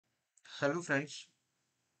Hello friends,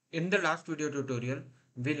 in the last video tutorial,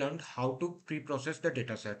 we learned how to pre-process the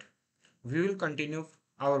dataset. We will continue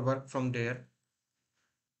our work from there.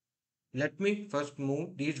 Let me first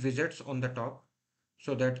move these widgets on the top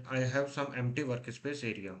so that I have some empty workspace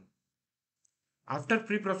area. After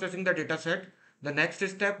pre-processing the dataset, the next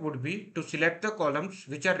step would be to select the columns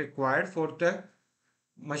which are required for the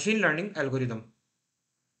machine learning algorithm.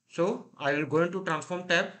 So I will go into transform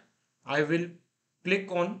tab. I will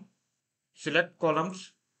click on select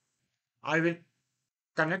columns. I will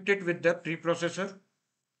connect it with the preprocessor.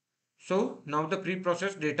 So now the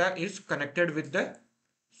pre-processed data is connected with the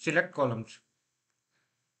select columns.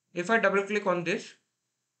 If I double click on this,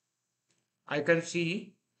 I can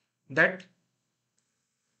see that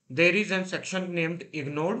there is a section named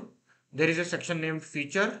ignored, there is a section named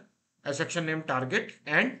feature, a section named target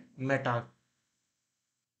and meta.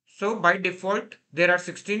 So by default, there are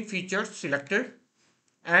 16 features selected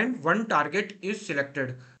and one target is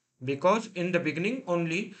selected because in the beginning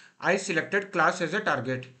only I selected class as a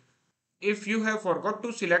target. If you have forgot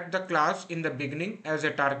to select the class in the beginning as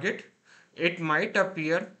a target, it might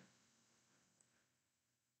appear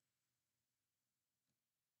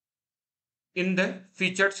in the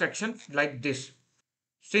featured section like this.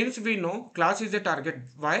 Since we know class is a target,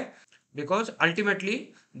 why? Because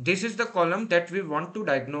ultimately this is the column that we want to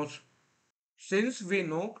diagnose. Since we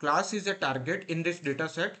know class is a target in this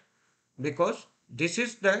dataset, because this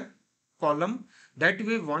is the column that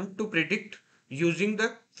we want to predict using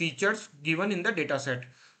the features given in the dataset.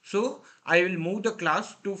 So I will move the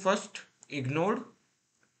class to first ignored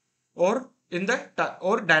or in the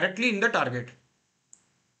or directly in the target.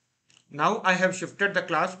 Now I have shifted the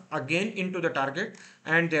class again into the target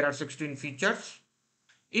and there are 16 features.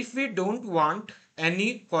 If we don't want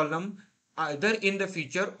any column either in the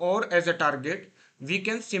feature or as a target, we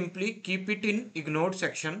can simply keep it in ignored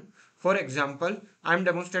section. For example, I am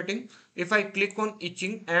demonstrating if I click on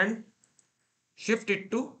itching and shift it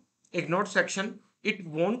to ignored section, it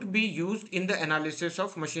won't be used in the analysis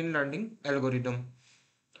of machine learning algorithm.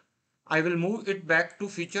 I will move it back to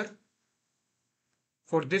feature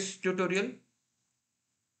for this tutorial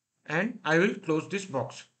and I will close this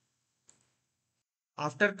box.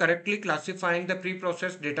 After correctly classifying the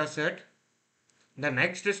pre-processed dataset, the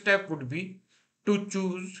next step would be to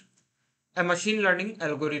choose a machine learning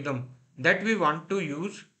algorithm that we want to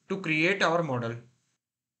use to create our model.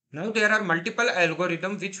 Now there are multiple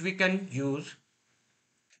algorithms which we can use.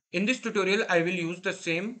 In this tutorial, I will use the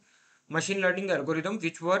same machine learning algorithm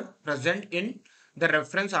which were present in the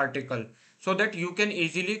reference article so that you can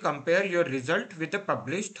easily compare your result with the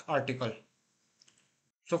published article.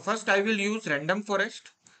 So first I will use random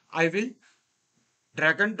forest. I will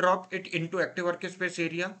drag and drop it into active workspace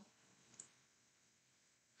area.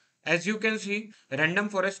 As you can see, random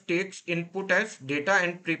forest takes input as data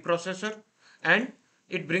and preprocessor and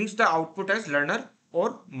it brings the output as learner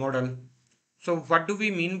or model. So what do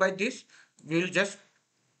we mean by this? We will just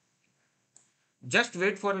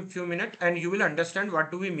wait for a few minutes and you will understand what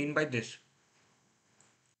do we mean by this.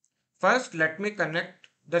 First, let me connect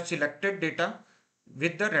the selected data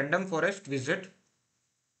with the random forest widget.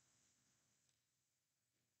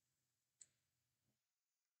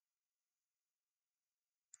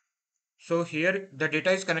 So here the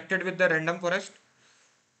data is connected with the random forest.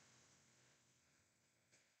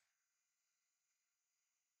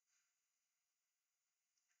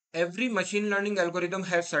 Every machine learning algorithm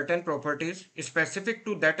has certain properties specific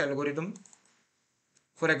to that algorithm.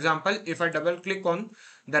 For example, if I double click on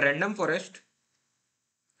the random forest,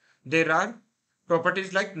 there are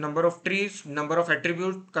properties like number of trees, number of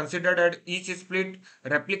attributes considered at each split,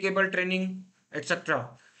 replicable training,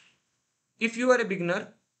 etc. If you are a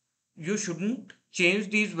beginner, you shouldn't change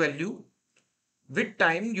these values. With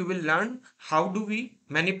time, you will learn how do we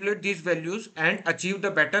manipulate these values and achieve the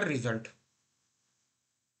better result.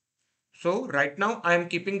 So right now I am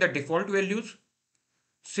keeping the default values.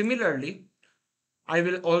 Similarly, I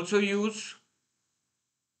will also use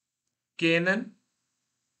KNN.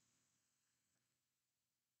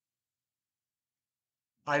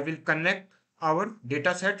 I will connect our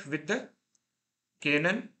dataset with the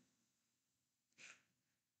KNN.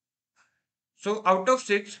 So out of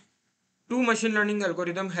 6, 2 machine learning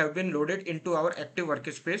algorithms have been loaded into our active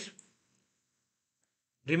workspace.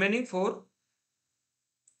 Remaining 4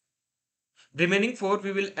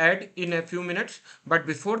 we will add in a few minutes. But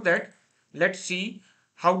before that, let's see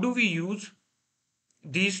how do we use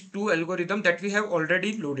these two algorithms that we have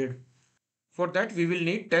already loaded. For that, we will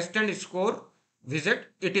need test and score widget.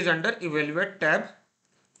 It is under evaluate tab.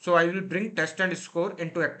 So I will bring test and score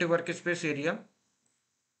into active workspace area.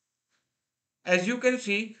 As you can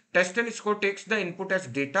see, test and score takes the input as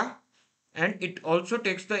data, and it also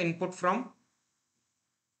takes the input from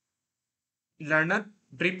learner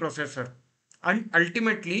preprocessor, and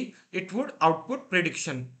ultimately it would output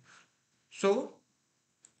prediction. So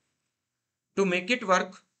to make it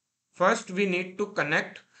work, first we need to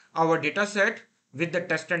connect our dataset with the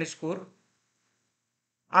test and score.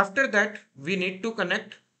 After that, we need to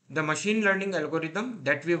connect the machine learning algorithm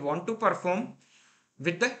that we want to perform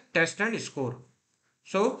with the test and score.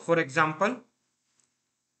 So for example,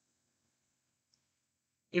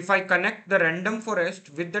 if I connect the random forest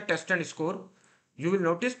with the test and score, you will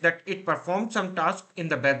notice that it performed some task in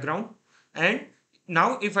the background. And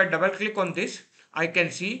now if I double click on this, I can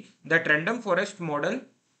see that random forest model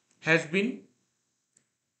has been.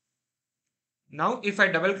 Now if I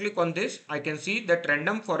double click on this, I can see that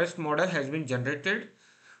random forest model has been generated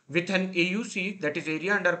with an AUC, that is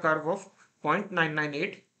area under curve, of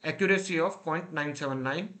 0.998, accuracy of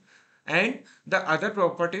 0.979, and the other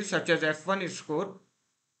properties such as F1 score,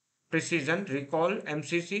 precision, recall,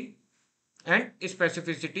 MCC, and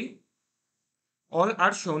specificity all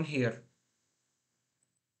are shown here.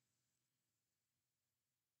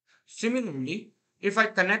 Similarly, if I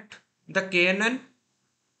connect the KNN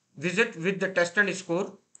visit with the test and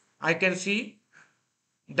score, I can see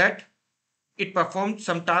that it performed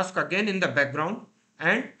some task again in the background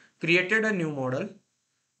and created a new model.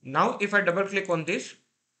 Now if I double click on this,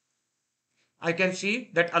 I can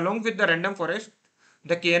see that along with the random forest,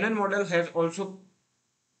 the KNN model has also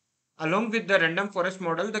the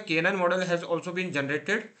KNN model has also been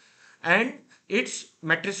generated, and its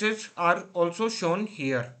matrices are also shown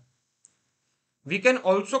here. We can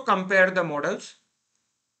also compare the models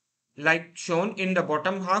like shown in the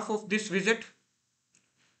bottom half of this widget.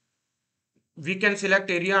 We can select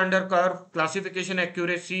area under curve, classification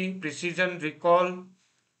accuracy, precision, recall,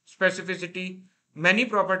 specificity. Many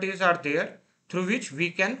properties are there through which we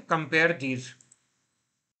can compare these.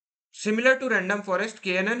 Similar to random forest,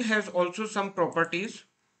 KNN has also some properties.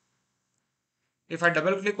 If I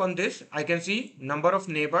double click on this, I can see number of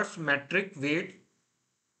neighbors, metric, weight.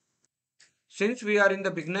 Since we are in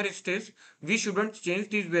the beginner stage, we shouldn't change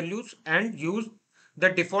these values and use the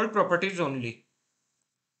default properties only.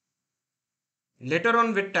 Later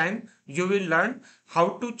on with time, you will learn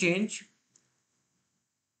how to change.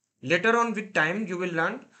 Later on with time, you will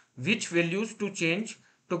learn which values to change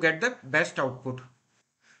to get the best output.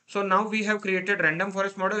 So now we have created random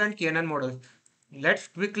forest model and KNN model. Let's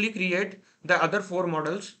quickly create the other four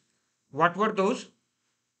models. What were those?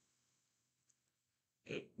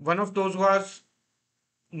 One of those was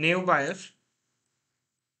naive Bayes.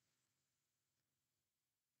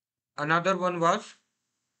 Another one was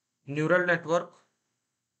neural network.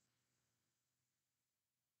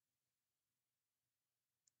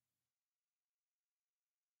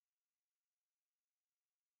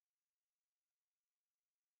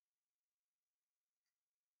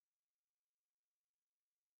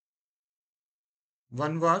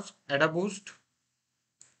 One was AdaBoost.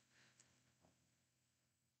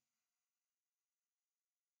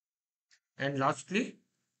 And lastly,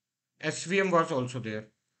 SVM was also there.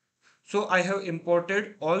 So I have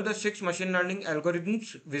imported all the 6 machine learning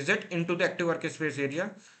algorithms visit into the active workspace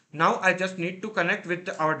area. Now I just need to connect with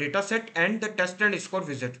our dataset and the test and score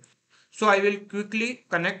visit. So I will quickly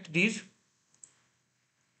connect these.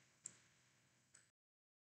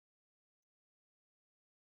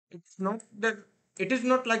 It's not that it is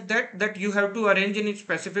not like that you have to arrange in a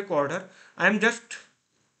specific order. I am just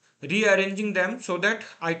rearranging them so that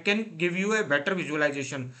I can give you a better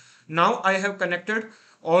visualization. Now I have connected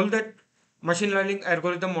all the machine learning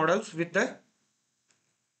algorithm models with the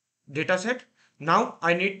dataset. Now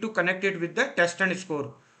I need to connect it with the test and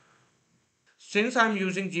score. Since I'm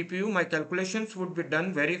using GPU, my calculations would be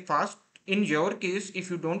done very fast. In your case,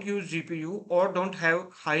 if you don't use GPU or don't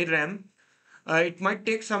have high RAM, it might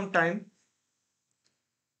take some time.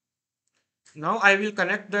 Now I will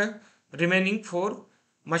connect the remaining 4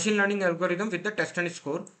 machine learning algorithm with the test and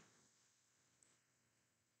score.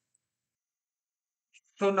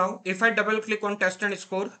 So now if I double click on test and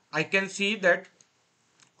score, I can see that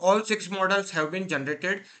all 6 models have been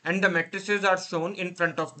generated and the matrices are shown in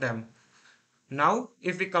front of them. Now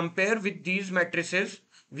if we compare with these matrices,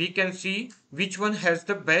 we can see which one has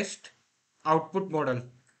the best output model.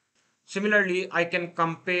 Similarly, I can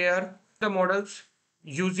compare the models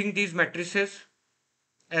using these matrices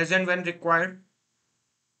as and when required.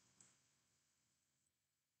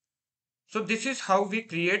 So this is how we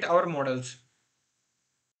create our models.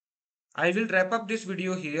 I will wrap up this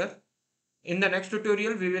video here. In the next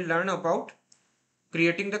tutorial, we will learn about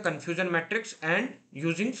creating the confusion matrix and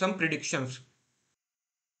using some predictions.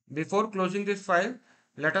 Before closing this file,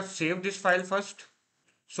 let us save this file first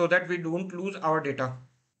so that we don't lose our data.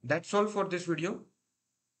 That's all for this video.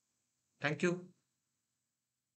 Thank you.